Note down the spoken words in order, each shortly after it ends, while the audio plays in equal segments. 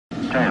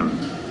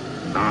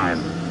10, 9,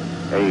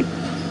 8,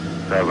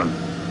 7,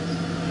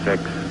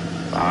 6,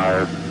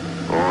 5,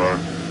 4,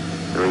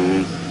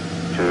 3,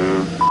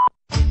 2.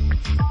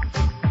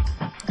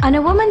 On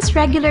a woman's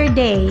regular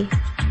day,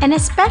 and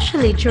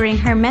especially during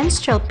her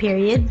menstrual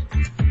period,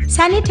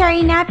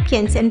 sanitary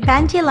napkins and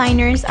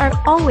pantiliners are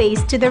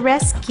always to the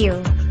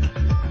rescue.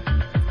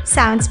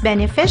 Sounds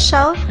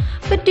beneficial,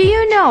 but do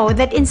you know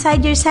that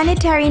inside your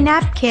sanitary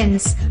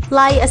napkins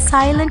lie a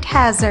silent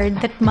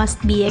hazard that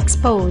must be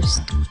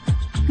exposed?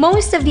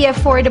 Most of the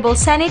affordable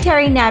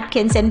sanitary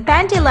napkins and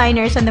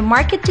pantiliners on the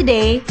market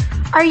today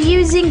are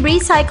using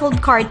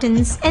recycled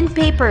cartons and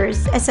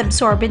papers as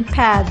absorbent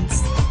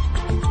pads.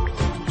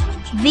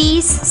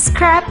 These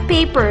scrap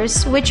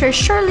papers, which are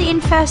surely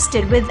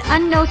infested with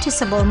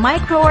unnoticeable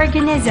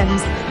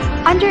microorganisms,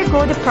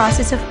 undergo the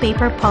process of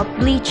paper pulp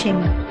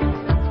bleaching.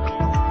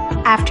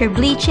 After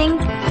bleaching,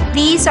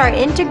 these are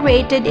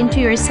integrated into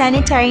your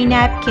sanitary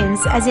napkins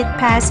as it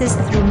passes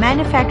through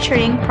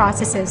manufacturing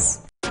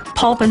processes.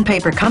 Pulp and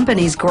paper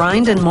companies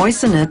grind and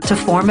moisten it to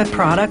form a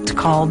product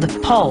called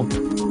pulp.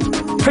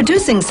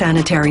 Producing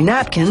sanitary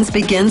napkins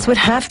begins with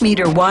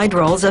half-meter wide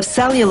rolls of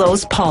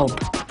cellulose pulp.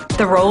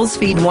 The rolls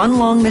feed one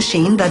long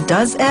machine that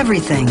does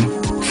everything.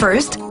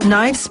 First,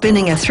 knives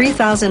spinning at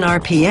 3000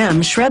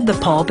 RPM shred the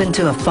pulp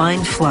into a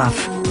fine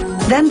fluff.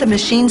 Then the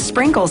machine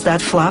sprinkles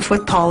that fluff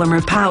with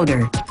polymer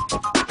powder.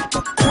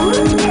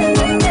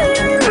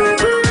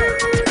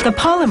 The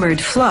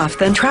polymered fluff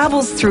then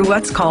travels through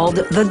what's called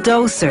the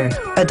doser,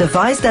 a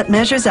device that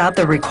measures out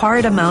the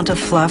required amount of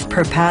fluff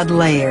per pad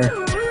layer.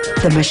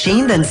 The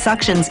machine then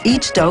suctions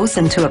each dose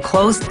into a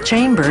closed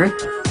chamber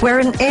where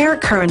an air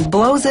current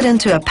blows it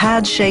into a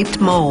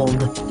pad-shaped mold.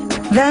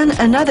 Then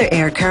another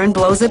air current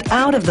blows it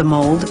out of the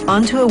mold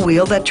onto a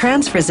wheel that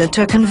transfers it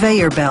to a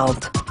conveyor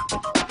belt.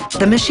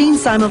 The machine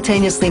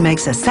simultaneously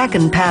makes a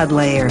second pad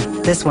layer.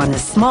 This one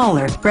is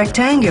smaller,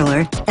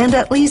 rectangular, and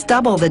at least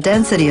double the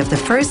density of the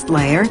first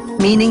layer,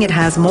 meaning it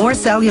has more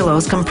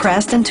cellulose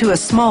compressed into a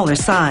smaller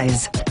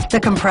size. The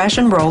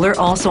compression roller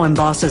also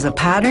embosses a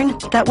pattern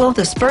that will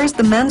disperse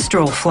the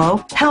menstrual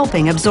flow,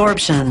 helping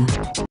absorption.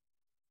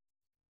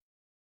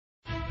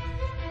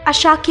 A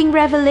shocking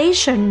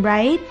revelation,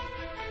 right?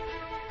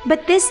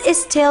 But this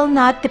is still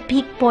not the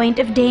peak point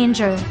of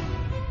danger.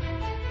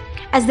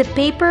 As the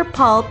paper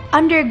pulp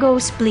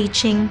undergoes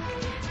bleaching,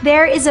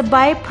 there is a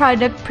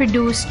byproduct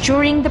produced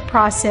during the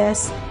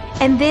process,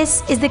 and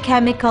this is the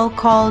chemical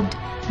called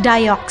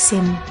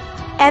dioxin.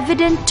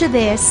 Evident to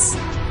this,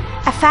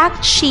 a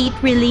fact sheet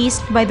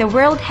released by the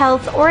World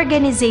Health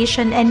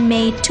Organization in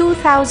May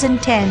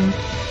 2010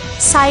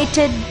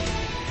 cited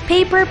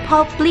paper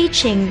pulp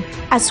bleaching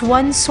as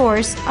one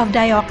source of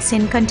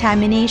dioxin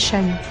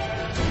contamination.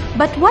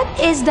 But what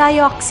is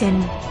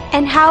dioxin,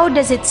 and how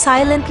does it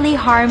silently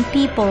harm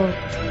people,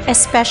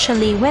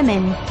 especially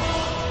women?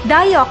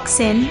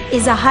 Dioxin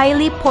is a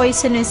highly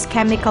poisonous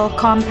chemical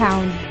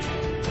compound.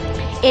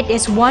 It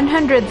is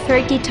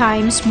 130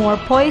 times more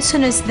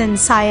poisonous than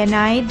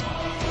cyanide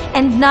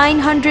and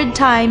 900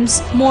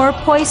 times more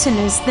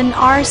poisonous than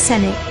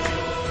arsenic.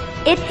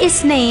 It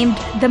is named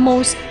the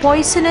most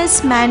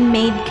poisonous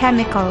man-made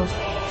chemical.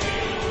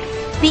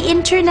 The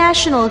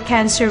International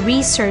Cancer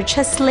Research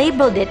has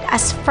labeled it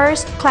as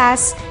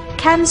first-class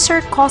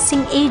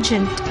cancer-causing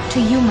agent to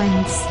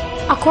humans.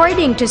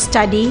 According to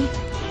study,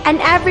 an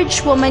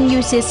average woman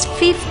uses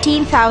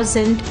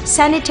 15,000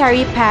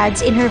 sanitary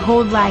pads in her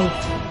whole life.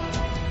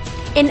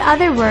 In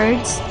other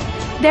words,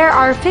 there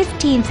are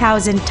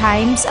 15,000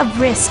 times of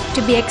risk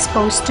to be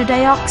exposed to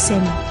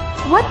dioxin.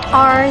 What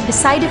are the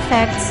side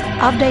effects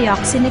of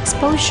dioxin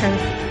exposure?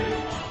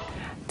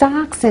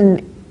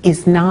 Dioxin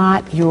is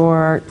not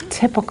your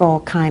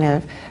typical kind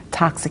of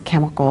toxic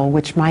chemical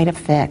which might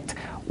affect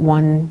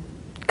one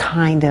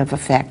kind of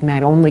effect,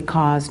 might only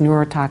cause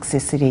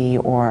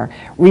neurotoxicity or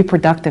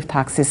reproductive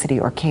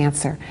toxicity or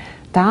cancer.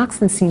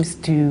 Dioxin seems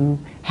to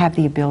have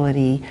the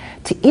ability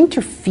to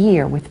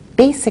interfere with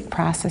basic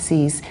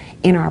processes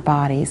in our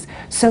bodies,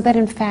 so that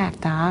in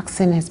fact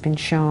dioxin has been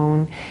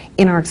shown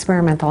in our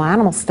experimental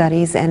animal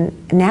studies, and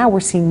now we're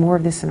seeing more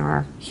of this in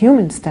our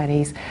human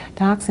studies.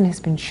 Dioxin has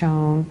been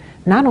shown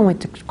not only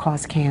to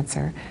cause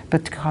cancer,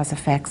 but to cause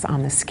effects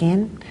on the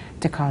skin,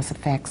 to cause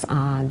effects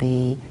on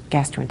the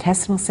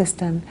gastrointestinal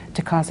system,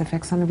 to cause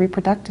effects on the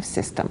reproductive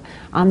system,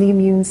 on the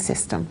immune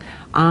system,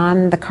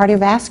 on the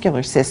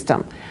cardiovascular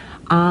system,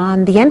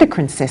 on the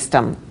endocrine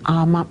system,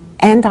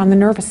 and on the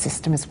nervous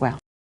system as well.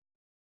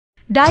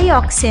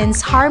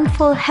 Dioxin's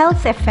harmful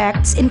health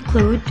effects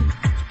include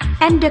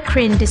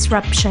endocrine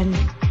disruption,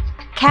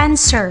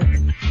 cancer,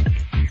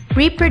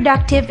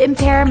 reproductive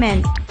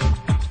impairment,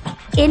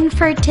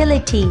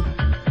 infertility,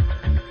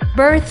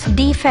 birth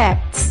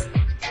defects,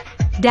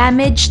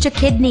 damage to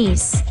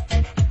kidneys,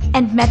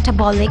 and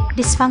metabolic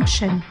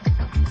dysfunction.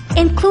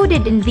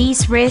 Included in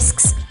these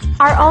risks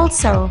are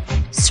also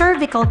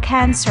cervical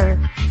cancer,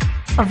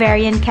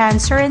 ovarian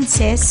cancer and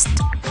cyst,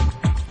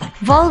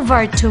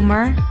 vulvar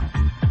tumor,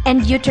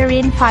 and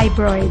uterine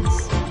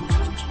fibroids.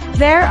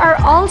 There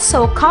are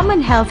also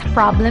common health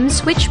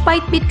problems which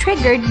might be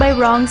triggered by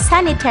wrong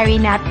sanitary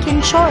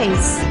napkin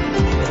choice.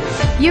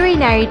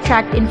 Urinary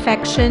tract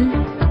infection,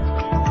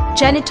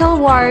 genital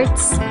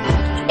warts,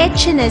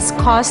 itchiness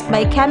caused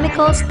by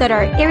chemicals that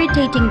are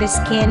irritating the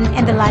skin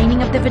and the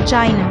lining of the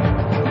vagina,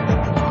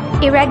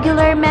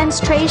 irregular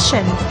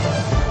menstruation,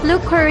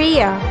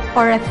 leukorrhea,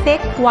 or a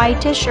thick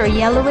whitish or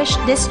yellowish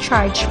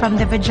discharge from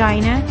the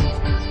vagina,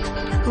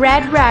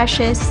 red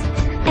rashes,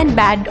 and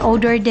bad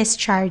odor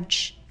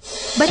discharge.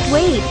 But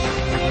wait,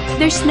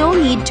 there's no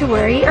need to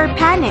worry or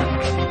panic.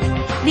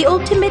 The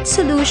ultimate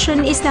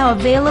solution is now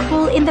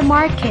available in the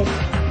market.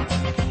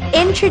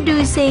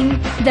 Introducing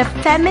the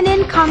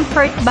Feminine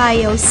Comfort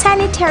Bio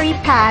Sanitary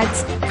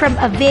Pads from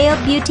Avail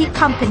Beauty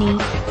Company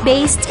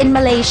based in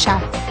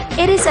Malaysia.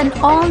 It is an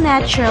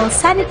all-natural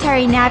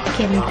sanitary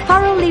napkin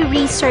thoroughly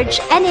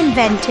researched and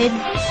invented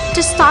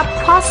to stop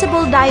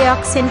possible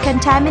dioxin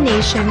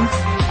contamination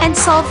and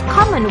solve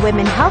common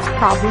women health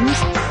problems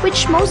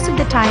which most of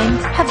the time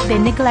have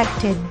been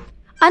neglected.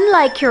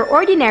 Unlike your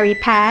ordinary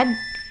pad,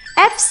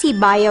 FC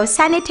Bio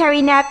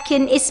Sanitary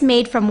Napkin is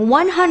made from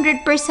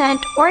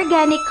 100%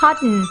 organic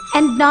cotton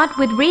and not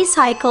with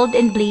recycled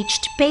and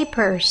bleached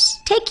papers,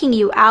 taking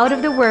you out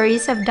of the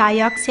worries of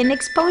dioxin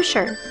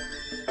exposure.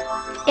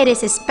 It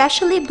is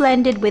especially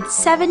blended with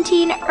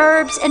 17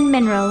 herbs and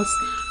minerals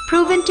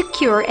proven to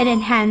cure and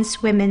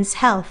enhance women's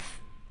health.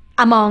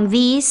 Among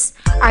these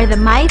are the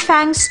Mai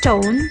Fang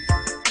stone,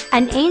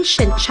 an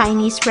ancient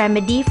Chinese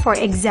remedy for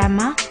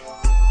eczema,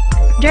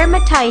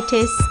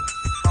 dermatitis,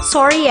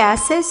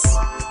 psoriasis,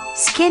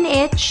 skin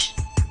itch,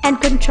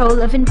 and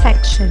control of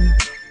infection.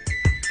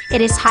 It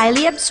is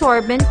highly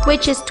absorbent,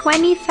 which is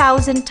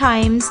 20,000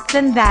 times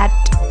than that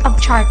of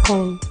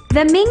charcoal.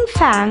 The Ming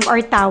Fang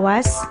or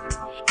Tawas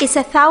is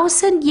a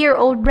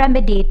 1,000-year-old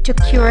remedy to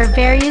cure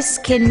various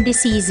skin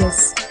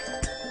diseases.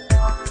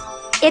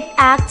 It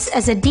acts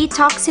as a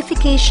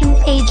detoxification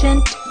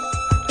agent,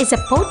 is a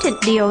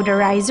potent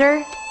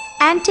deodorizer,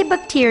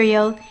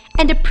 antibacterial,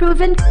 and a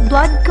proven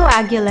blood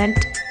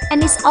coagulant,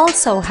 and is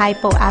also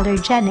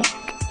hypoallergenic.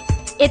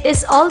 It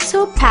is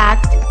also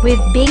packed with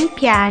Bing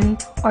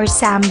Pian or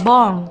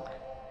Sambong,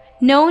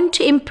 known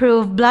to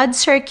improve blood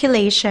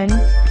circulation,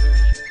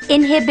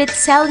 inhibit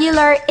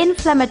cellular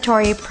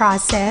inflammatory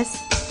process,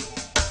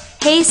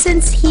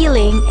 hastens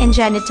healing in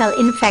genital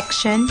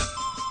infection,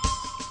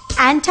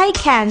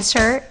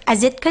 anti-cancer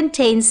as it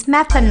contains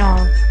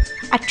methanol,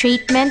 a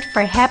treatment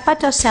for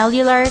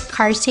hepatocellular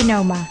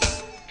carcinoma.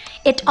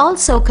 It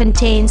also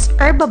contains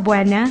herba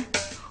buena,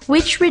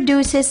 which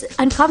reduces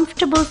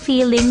uncomfortable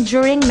feeling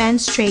during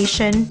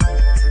menstruation,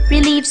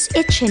 relieves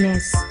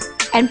itchiness,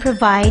 and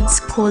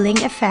provides cooling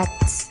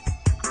effects.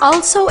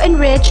 Also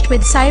enriched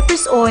with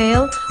cypress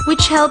oil,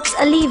 which helps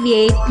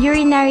alleviate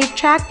urinary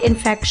tract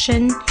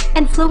infection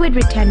and fluid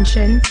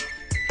retention,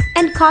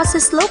 and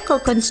causes local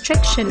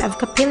constriction of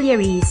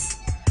capillaries,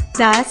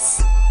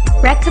 thus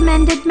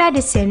recommended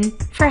medicine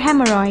for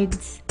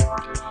hemorrhoids.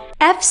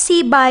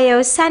 FC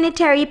Bio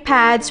Sanitary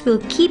Pads will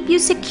keep you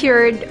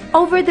secured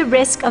over the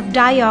risk of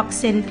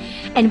dioxin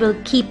and will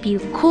keep you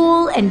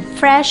cool and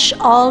fresh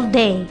all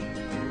day.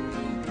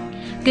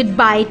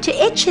 Goodbye to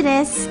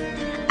itchiness,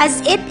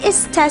 as it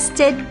is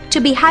tested to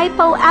be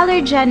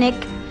hypoallergenic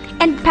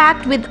and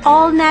packed with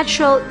all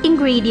natural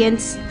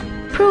ingredients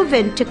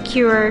proven to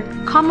cure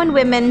common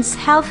women's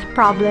health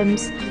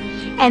problems,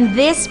 and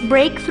this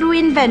breakthrough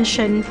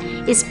invention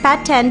is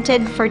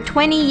patented for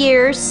 20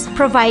 years,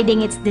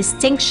 providing its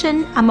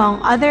distinction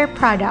among other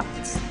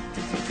products.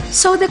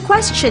 So the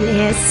question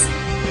is,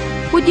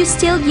 would you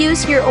still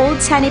use your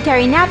old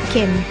sanitary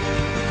napkin?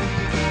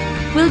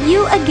 Will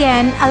you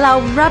again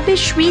allow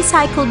rubbish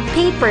recycled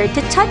paper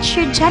to touch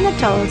your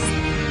genitals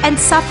and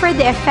suffer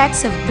the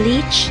effects of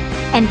bleach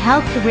and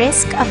health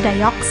risk of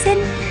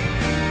dioxin?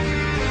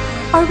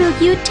 Or will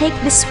you take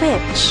the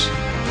switch?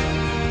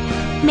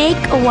 Make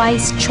a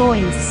wise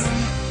choice.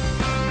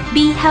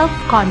 Be health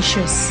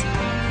conscious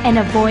and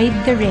avoid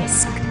the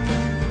risk.